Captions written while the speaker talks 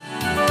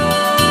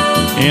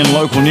In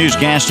local news,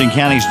 Gaston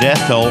County's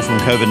death toll from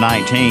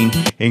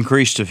COVID-19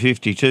 increased to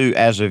 52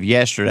 as of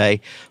yesterday.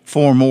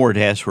 4 more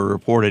deaths were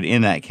reported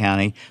in that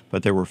county,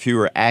 but there were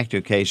fewer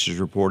active cases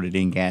reported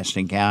in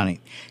Gaston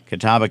County.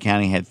 Catawba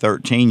County had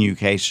 13 new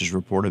cases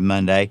reported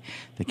Monday.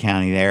 The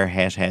county there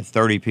has had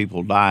 30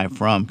 people die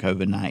from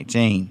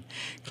COVID-19.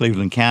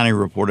 Cleveland County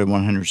reported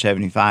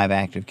 175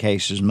 active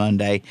cases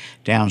Monday,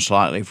 down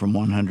slightly from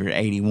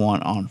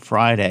 181 on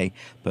Friday,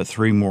 but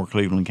 3 more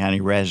Cleveland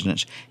County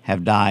residents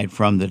have died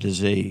from the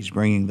disease,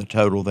 bringing the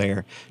total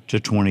there to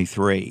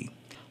 23.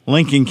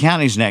 Lincoln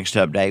County's next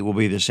update will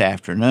be this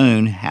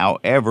afternoon.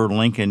 However,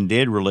 Lincoln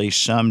did release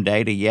some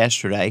data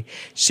yesterday.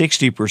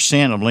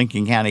 60% of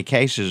Lincoln County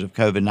cases of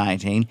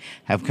COVID-19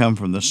 have come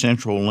from the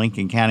central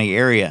Lincoln County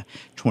area,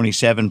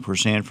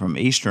 27% from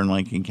eastern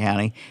Lincoln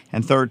County,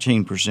 and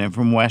 13%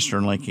 from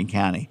western Lincoln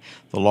County.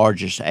 The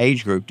largest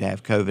age group to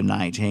have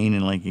COVID-19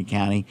 in Lincoln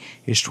County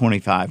is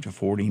 25 to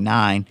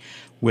 49,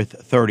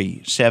 with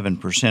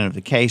 37% of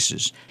the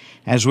cases.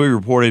 As we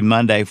reported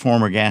Monday,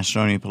 former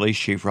Gastonia Police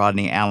Chief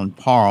Rodney Allen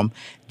Parham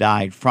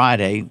died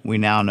Friday. We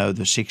now know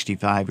the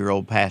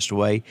 65-year-old passed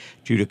away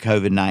due to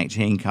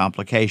COVID-19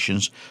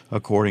 complications,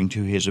 according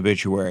to his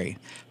obituary.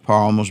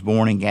 Parham was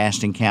born in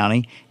Gaston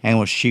County and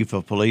was chief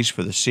of police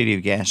for the city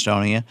of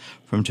Gastonia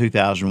from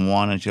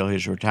 2001 until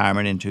his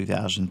retirement in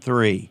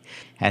 2003.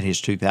 At his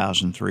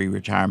 2003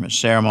 retirement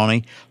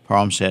ceremony,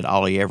 Parham said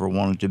all he ever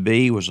wanted to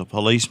be was a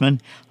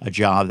policeman, a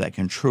job that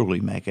can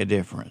truly make a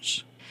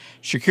difference.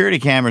 Security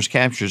cameras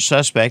captured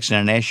suspects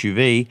in an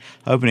SUV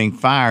opening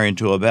fire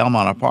into a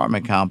Belmont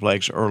apartment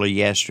complex early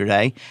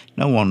yesterday.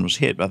 No one was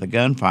hit by the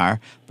gunfire,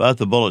 but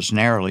the bullets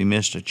narrowly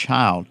missed a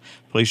child.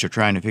 Police are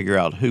trying to figure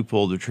out who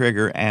pulled the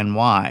trigger and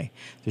why.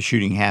 The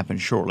shooting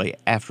happened shortly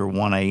after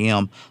 1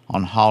 a.m.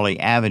 on Hawley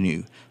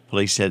Avenue.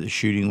 Police said the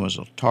shooting was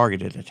a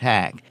targeted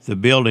attack. The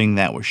building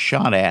that was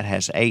shot at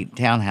has 8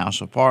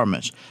 townhouse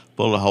apartments.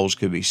 Bullet holes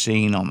could be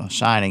seen on the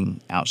siding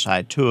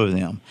outside 2 of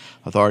them.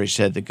 Authorities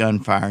said the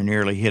gunfire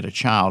nearly hit a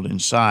child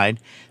inside.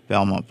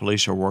 Belmont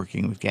police are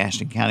working with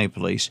Gaston County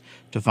Police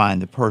to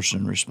find the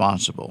person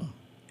responsible.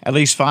 At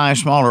least 5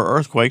 smaller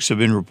earthquakes have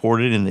been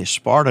reported in the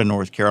Sparta,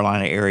 North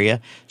Carolina area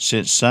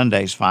since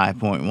Sunday's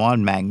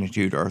 5.1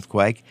 magnitude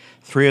earthquake.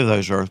 3 of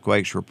those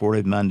earthquakes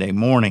reported Monday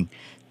morning.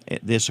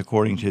 This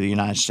according to the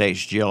United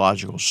States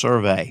Geological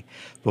Survey.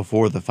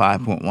 Before the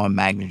 5.1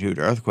 magnitude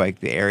earthquake,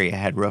 the area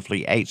had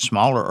roughly 8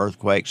 smaller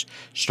earthquakes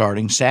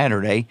starting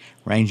Saturday,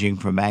 ranging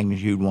from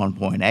magnitude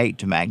 1.8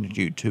 to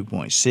magnitude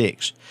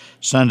 2.6.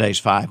 Sunday's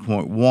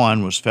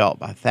 5.1 was felt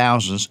by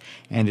thousands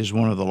and is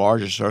one of the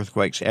largest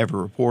earthquakes ever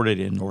reported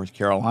in North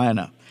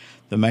Carolina.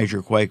 The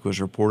major quake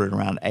was reported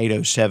around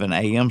 8:07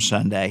 a.m.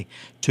 Sunday,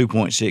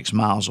 2.6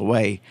 miles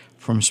away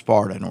from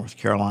Sparta, North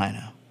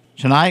Carolina.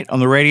 Tonight on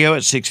the radio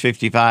at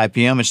 6:55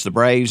 p.m., it's the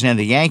Braves and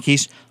the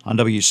Yankees on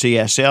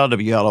WCSL,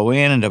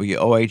 WLON, and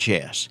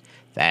WOHS.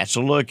 That's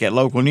a look at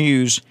local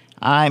news.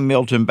 I'm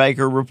Milton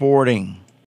Baker reporting.